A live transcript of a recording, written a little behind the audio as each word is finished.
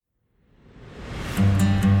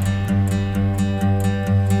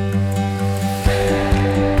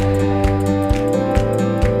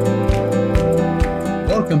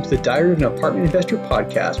the Diary of an Apartment Investor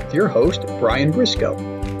podcast with your host, Brian Briscoe.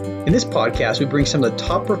 In this podcast, we bring some of the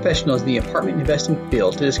top professionals in the apartment investing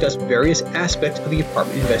field to discuss various aspects of the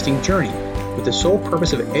apartment investing journey, with the sole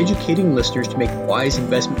purpose of educating listeners to make wise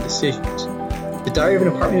investment decisions. The Diary of an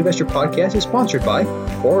Apartment Investor podcast is sponsored by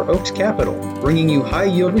Four Oaks Capital, bringing you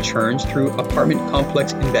high-yield returns through apartment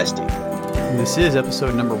complex investing. And this is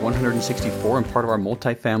episode number 164 and part of our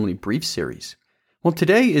multifamily brief series. Well,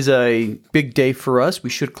 today is a big day for us.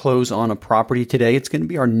 We should close on a property today. It's going to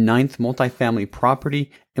be our 9th multifamily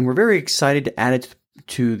property, and we're very excited to add it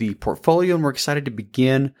to the portfolio, and we're excited to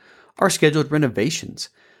begin our scheduled renovations.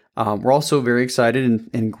 We're also very excited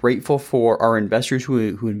and grateful for our investors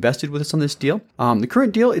who invested with us on this deal. The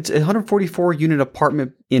current deal, it's a 144-unit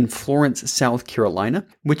apartment in Florence, South Carolina,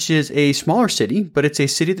 which is a smaller city, but it's a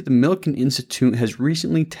city that the Milken Institute has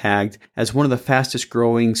recently tagged as one of the fastest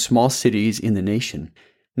growing small cities in the nation.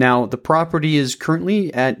 Now, the property is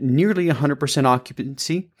currently at nearly 100%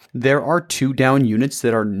 occupancy. There are 2 down units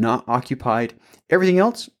that are not occupied. Everything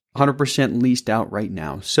else, 100% leased out right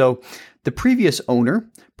now. So the previous owner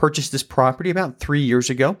purchased this property about 3 years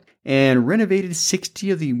ago and renovated 60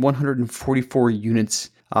 of the 144 units,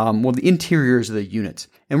 the interiors of the units.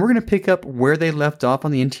 And we're going to pick up where they left off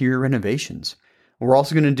on the interior renovations. We're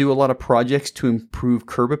also going to do a lot of projects to improve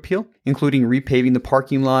curb appeal, including repaving the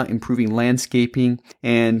parking lot, improving landscaping,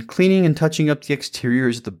 and cleaning and touching up the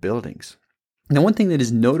exteriors of the buildings. Now, one thing that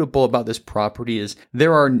is notable about this property is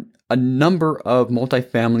there are a number of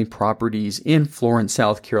multifamily properties in Florence,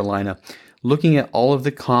 South Carolina. Looking at all of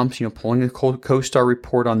the comps, pulling a CoStar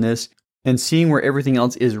report on this and seeing where everything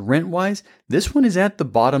else is rent-wise, this one is at the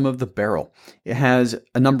bottom of the barrel. It has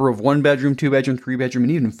a number of 1-bedroom, 2-bedroom, 3-bedroom,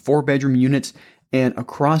 and even 4-bedroom units. And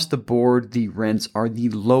across the board, the rents are the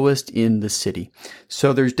lowest in the city.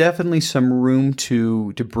 So there's definitely some room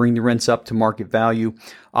to bring the rents up to market value.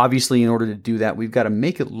 Obviously, in order to do that, we've got to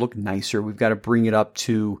make it look nicer. We've got to bring it up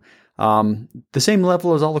to the same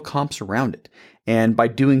level as all the comps around it. And by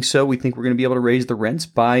doing so, we think we're going to be able to raise the rents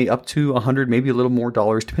by up to $100, maybe a little more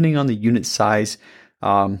dollars, depending on the unit size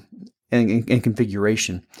and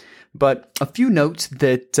configuration. But a few notes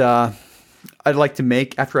that I'd like to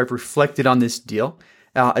make after I've reflected on this deal.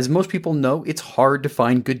 As most people know, it's hard to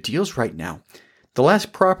find good deals right now. The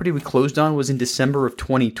last property we closed on was in December of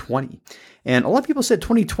 2020. And a lot of people said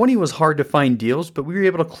 2020 was hard to find deals, but we were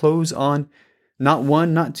able to close on not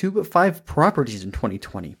 1, not 2, but 5 properties in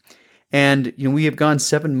 2020. And, we have gone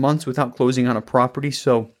 7 months without closing on a property.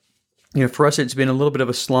 So, for us, it's been a little bit of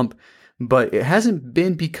a slump, but it hasn't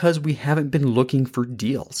been because we haven't been looking for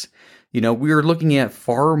deals. We are looking at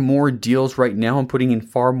far more deals right now and putting in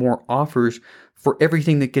far more offers for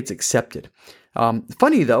everything that gets accepted.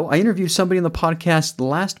 Funny though, I interviewed somebody on the podcast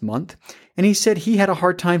last month, and he said he had a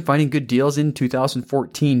hard time finding good deals in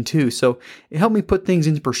 2014 too. So it helped me put things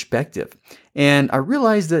into perspective. And I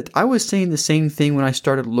realized that I was saying the same thing when I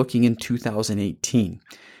started looking in 2018.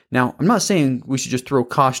 Now, I'm not saying we should just throw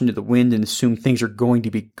caution to the wind and assume things are going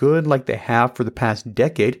to be good like they have for the past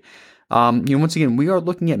decade. Once again, we are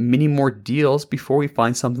looking at many more deals before we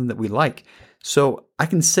find something that we like. So I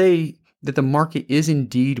can say that the market is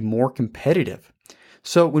indeed more competitive.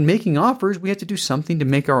 So when making offers, we have to do something to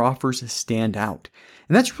make our offers stand out.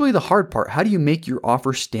 And that's really the hard part. How do you make your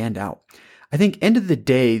offer stand out? I think end of the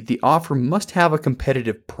day, the offer must have a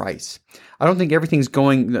competitive price. I don't think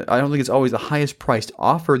it's always the highest priced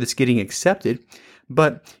offer that's getting accepted,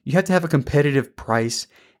 but you have to have a competitive price.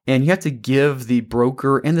 And you have to give the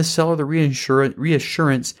broker and the seller the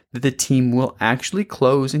reassurance that the team will actually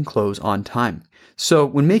close and close on time. So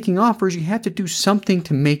when making offers, you have to do something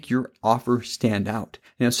to make your offer stand out.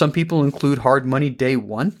 Some people include hard money day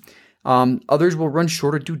one. Others will run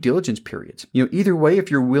shorter due diligence periods. Either way, if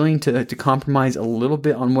you're willing to compromise a little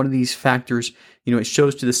bit on one of these factors, it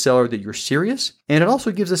shows to the seller that you're serious. And it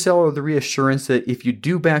also gives the seller the reassurance that if you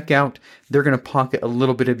do back out, they're going to pocket a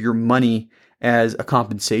little bit of your money as a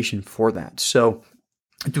compensation for that. So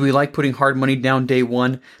do we like putting hard money down day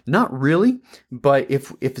one? Not really, but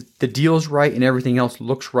if the deal's right and everything else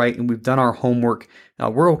looks right and we've done our homework,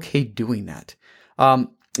 we're okay doing that.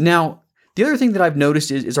 Now, the other thing that I've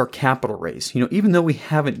noticed is our capital raise. Even though we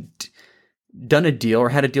haven't done a deal or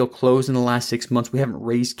had a deal closed in the last 6 months, we haven't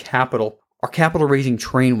raised capital. Our capital raising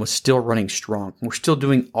train was still running strong. We're still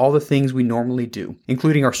doing all the things we normally do,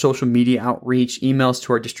 including our social media outreach, emails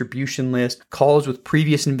to our distribution list, calls with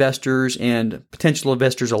previous investors and potential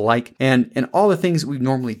investors alike, and all the things that we've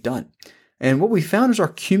normally done. And what we found is our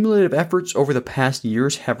cumulative efforts over the past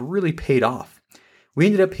years have really paid off. We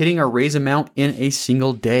ended up hitting our raise amount in a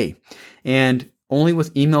single day and only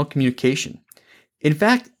with email communication. In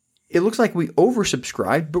fact, it looks like we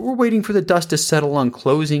oversubscribed, but we're waiting for the dust to settle on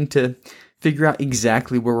closing to figure out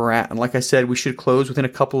exactly where we're at. And like I said, we should close within a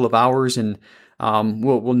couple of hours, and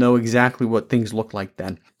we'll know exactly what things look like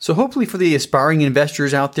then. So hopefully for the aspiring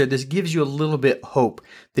investors out there, this gives you a little bit hope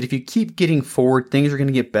that if you keep getting forward, things are going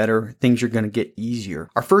to get better, things are going to get easier.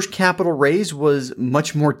 Our first capital raise was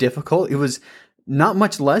much more difficult. It was not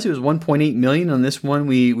much less. It was 1.8 million. On this one,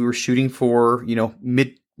 we were shooting for,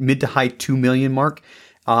 mid to high 2 million mark.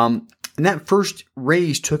 And that first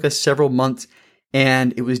raise took us several months,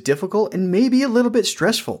 and it was difficult and maybe a little bit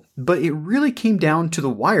stressful, but it really came down to the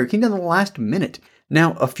wire. It came down to the last minute.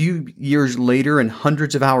 Now, a few years later and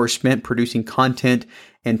hundreds of hours spent producing content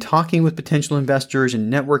and talking with potential investors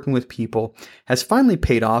and networking with people has finally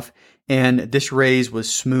paid off, and this raise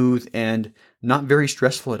was smooth and not very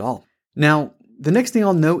stressful at all. Now, the next thing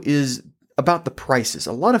I'll note is about the prices.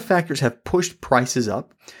 A lot of factors have pushed prices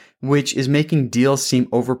up, which is making deals seem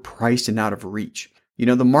overpriced and out of reach.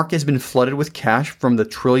 The market has been flooded with cash from the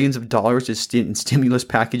trillions of dollars in stimulus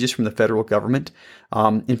packages from the federal government.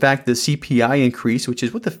 In fact, the CPI increase, which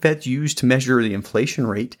is what the Feds use to measure the inflation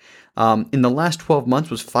rate, in the last 12 months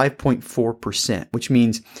was 5.4%, which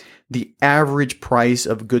means the average price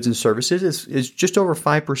of goods and services is just over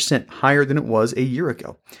 5% higher than it was a year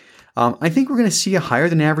ago. I think we're going to see a higher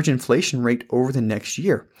than average inflation rate over the next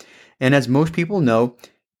year. And as most people know,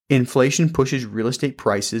 inflation pushes real estate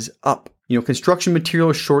prices up. Construction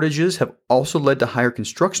material shortages have also led to higher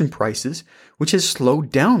construction prices, which has slowed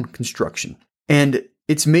down construction. And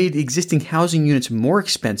it's made existing housing units more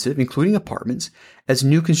expensive, including apartments, as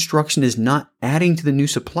new construction is not adding to the new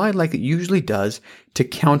supply like it usually does to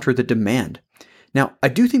counter the demand. Now, I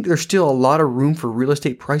do think there's still a lot of room for real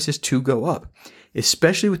estate prices to go up,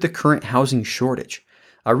 especially with the current housing shortage.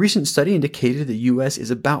 A recent study indicated the U.S. is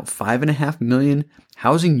about 5.5 million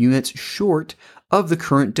housing units short of the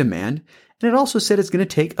current demand, and it also said it's going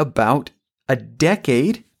to take about a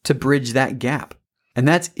decade to bridge that gap. And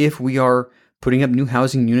that's if we are putting up new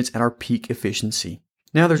housing units at our peak efficiency.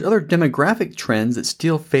 Now, there's other demographic trends that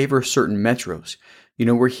still favor certain metros.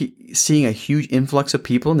 We're seeing a huge influx of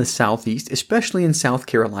people in the Southeast, especially in South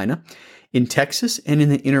Carolina, in Texas, and in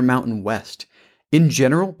the Intermountain West. In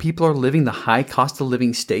general, people are leaving the high cost of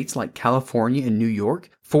living states like California and New York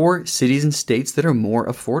for cities and states that are more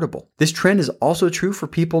affordable. This trend is also true for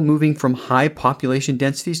people moving from high population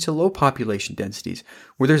densities to low population densities,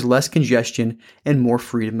 where there's less congestion and more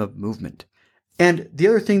freedom of movement. And the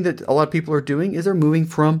other thing that a lot of people are doing is they're moving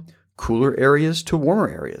from cooler areas to warmer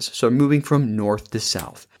areas. So moving from north to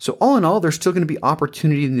south. So all in all, there's still going to be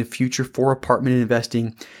opportunity in the future for apartment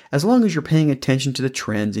investing as long as you're paying attention to the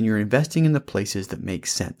trends and you're investing in the places that make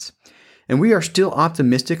sense. And we are still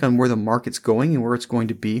optimistic on where the market's going and where it's going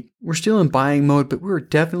to be. We're still in buying mode, but we're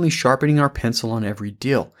definitely sharpening our pencil on every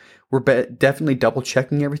deal. We're definitely double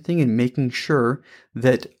checking everything and making sure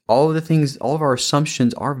that all of our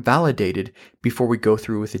assumptions are validated before we go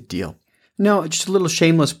through with a deal. Now, just a little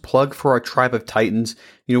shameless plug for our Tribe of Titans.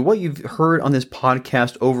 What you've heard on this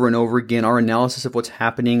podcast over and over again, our analysis of what's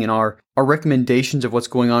happening and our recommendations of what's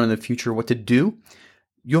going on in the future, what to do,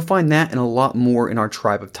 you'll find that and a lot more in our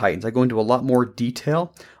Tribe of Titans. I go into a lot more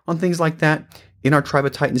detail on things like that in our Tribe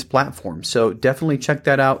of Titans platform. So definitely check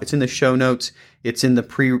that out. It's in the show notes. It's in the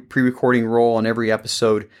pre-recording roll on every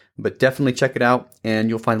episode, but definitely check it out and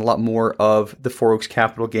you'll find a lot more of the Four Oaks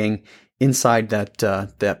Capital Gang inside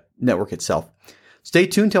that network itself. Stay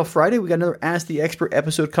tuned till Friday. We got another Ask the Expert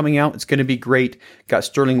episode coming out. It's going to be great. Got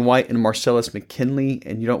Sterling White and Marcellus McKinley,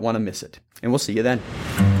 and you don't want to miss it. And we'll see you then.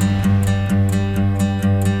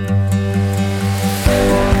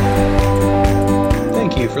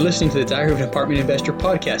 Thank you for listening to the Diary of an Apartment Investor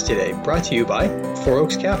podcast today, brought to you by Four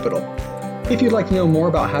Oaks Capital. If you'd like to know more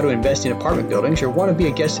about how to invest in apartment buildings or want to be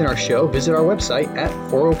a guest in our show, visit our website at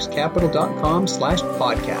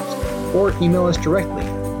fouroakscapital.com/podcast or email us directly.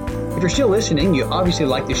 If you're still listening, you obviously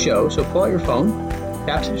like the show, so pull out your phone,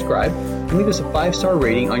 tap subscribe, and leave us a 5-star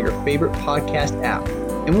rating on your favorite podcast app.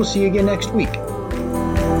 And we'll see you again next week.